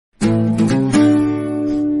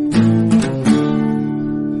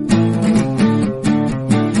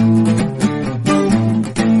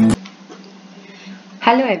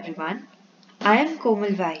everyone. I am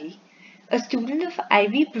Komal Wahi, a student of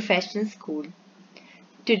Ivy Professional School.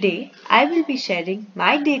 Today, I will be sharing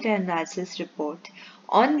my data analysis report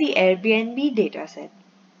on the Airbnb dataset.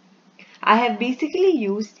 I have basically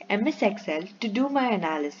used MS Excel to do my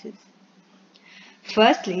analysis.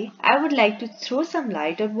 Firstly, I would like to throw some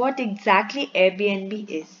light on what exactly Airbnb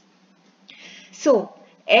is. So,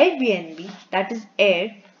 Airbnb, that is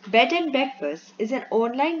Air, Bed and Breakfast, is an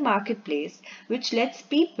online marketplace which lets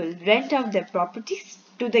people rent out their properties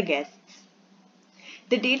to the guests.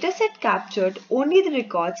 The dataset captured only the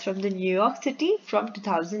records from the New York City from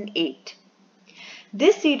 2008.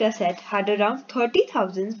 This dataset had around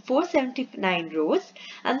 30,479 rows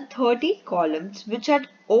and 13 columns which had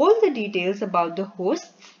all the details about the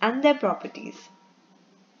hosts and their properties.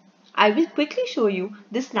 I will quickly show you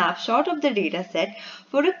the snapshot of the dataset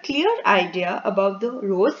for a clear idea about the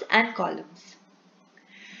rows and columns.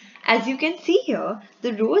 As you can see here,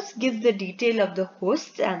 the rows give the detail of the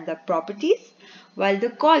hosts and the properties, while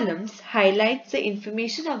the columns highlights the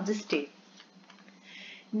information of the stay.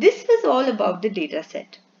 This was all about the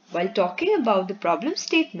dataset. While talking about the problem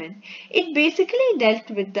statement, it basically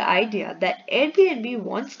dealt with the idea that Airbnb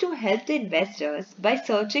wants to help the investors by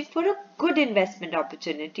searching for a good investment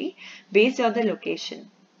opportunity based on the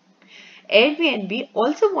location. Airbnb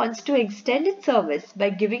also wants to extend its service by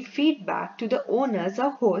giving feedback to the owners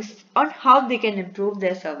or hosts on how they can improve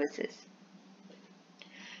their services.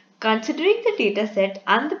 Considering the dataset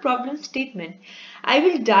and the problem statement, I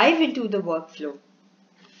will dive into the workflow.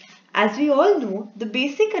 As we all know, the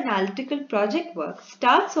basic analytical project work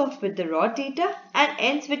starts off with the raw data and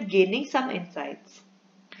ends with gaining some insights.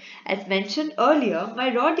 As mentioned earlier,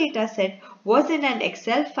 my raw data set was in an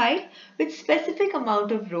Excel file with specific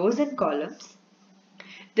amount of rows and columns.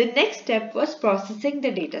 The next step was processing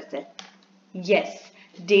the dataset. Yes,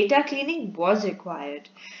 data cleaning was required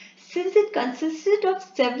since it consisted of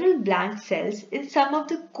several blank cells in some of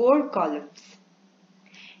the core columns.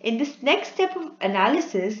 In this next step of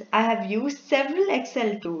analysis, I have used several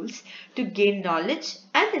Excel tools to gain knowledge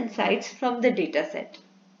and insights from the dataset.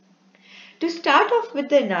 To start off with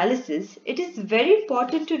the analysis, it is very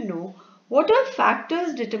important to know what all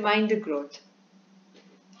factors determine the growth.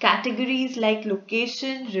 Categories like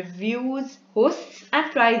location, reviews, hosts,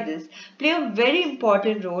 and prices play a very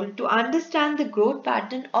important role to understand the growth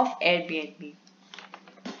pattern of Airbnb.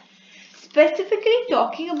 Specifically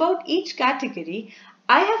talking about each category,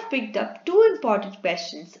 I have picked up two important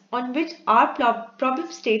questions on which our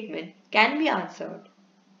problem statement can be answered.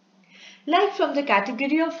 Like from the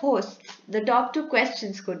category of hosts, the top two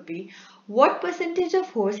questions could be what percentage of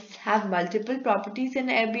hosts have multiple properties in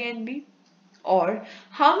Airbnb? Or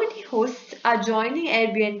how many hosts are joining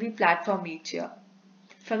Airbnb platform each year?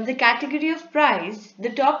 From the category of price, the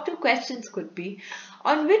top two questions could be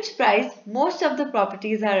on which price most of the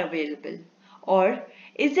properties are available? Or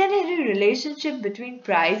is there any relationship between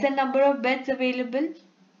price and number of beds available?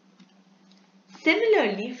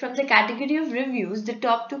 Similarly, from the category of reviews, the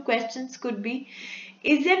top two questions could be,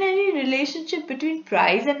 is there any relationship between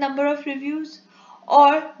price and number of reviews?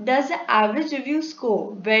 Or does the average review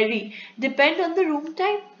score vary depend on the room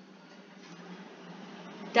type?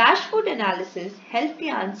 Dashboard analysis helped me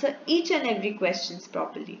answer each and every questions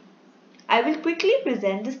properly. I will quickly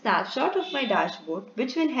present the snapshot of my dashboard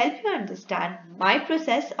which will help you understand my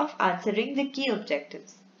process of answering the key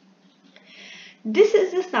objectives. This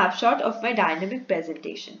is the snapshot of my dynamic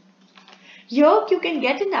presentation. Here you can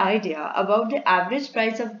get an idea about the average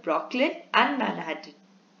price of Brooklyn and Manhattan.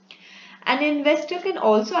 An investor can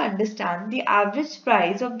also understand the average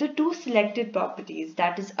price of the two selected properties,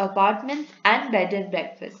 that is apartments and bed and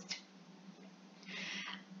breakfast.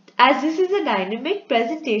 As this is a dynamic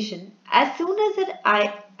presentation, as soon as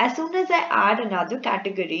I add another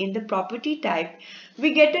category in the property type,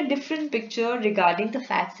 we get a different picture regarding the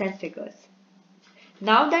facts and figures.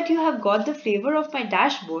 Now that you have got the flavor of my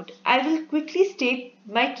dashboard, I will quickly state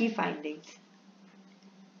my key findings.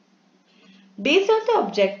 Based on the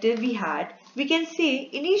objective we had, we can say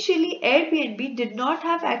initially Airbnb did not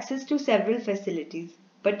have access to several facilities,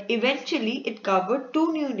 but eventually it covered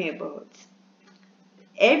two new neighborhoods.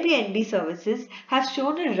 Airbnb services have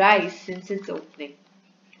shown a rise since its opening.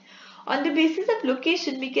 On the basis of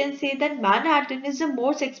location, we can say that Manhattan is the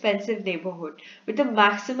most expensive neighborhood with a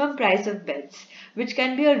maximum price of beds, which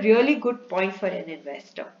can be a really good point for an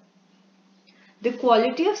investor. The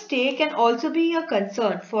quality of stay can also be a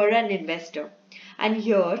concern for an investor, and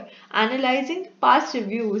here analyzing past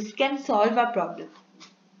reviews can solve our problem.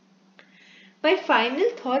 My final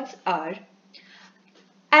thoughts are,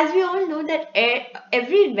 As we all know that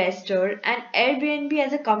every investor and Airbnb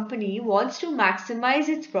as a company wants to maximize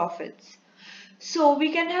its profits. So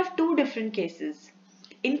we can have two different cases.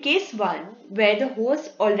 In case one, where the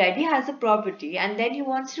host already has a property and then he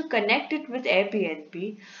wants to connect it with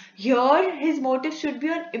Airbnb, here his motive should be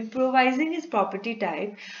on improvising his property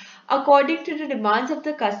type according to the demands of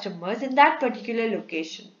the customers in that particular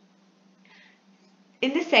location.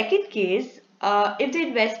 In the second case, if the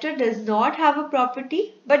investor does not have a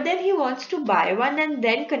property, but then he wants to buy one and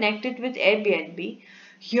then connect it with Airbnb,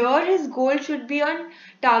 here his goal should be on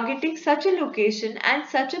targeting such a location and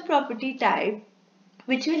such a property type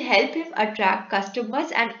which will help him attract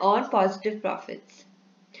customers and earn positive profits.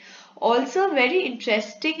 Also, a very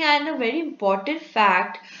interesting and a very important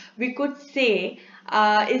fact we could say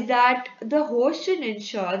is that the host should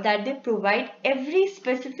ensure that they provide every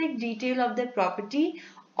specific detail of their property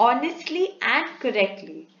honestly and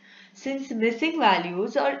correctly, since missing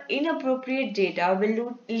values or inappropriate data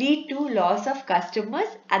will lead to loss of customers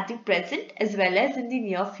at the present as well as in the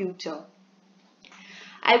near future.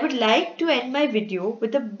 I would like to end my video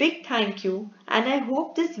with a big thank you, and I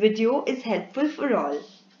hope this video is helpful for all.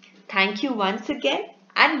 Thank you once again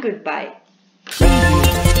and goodbye.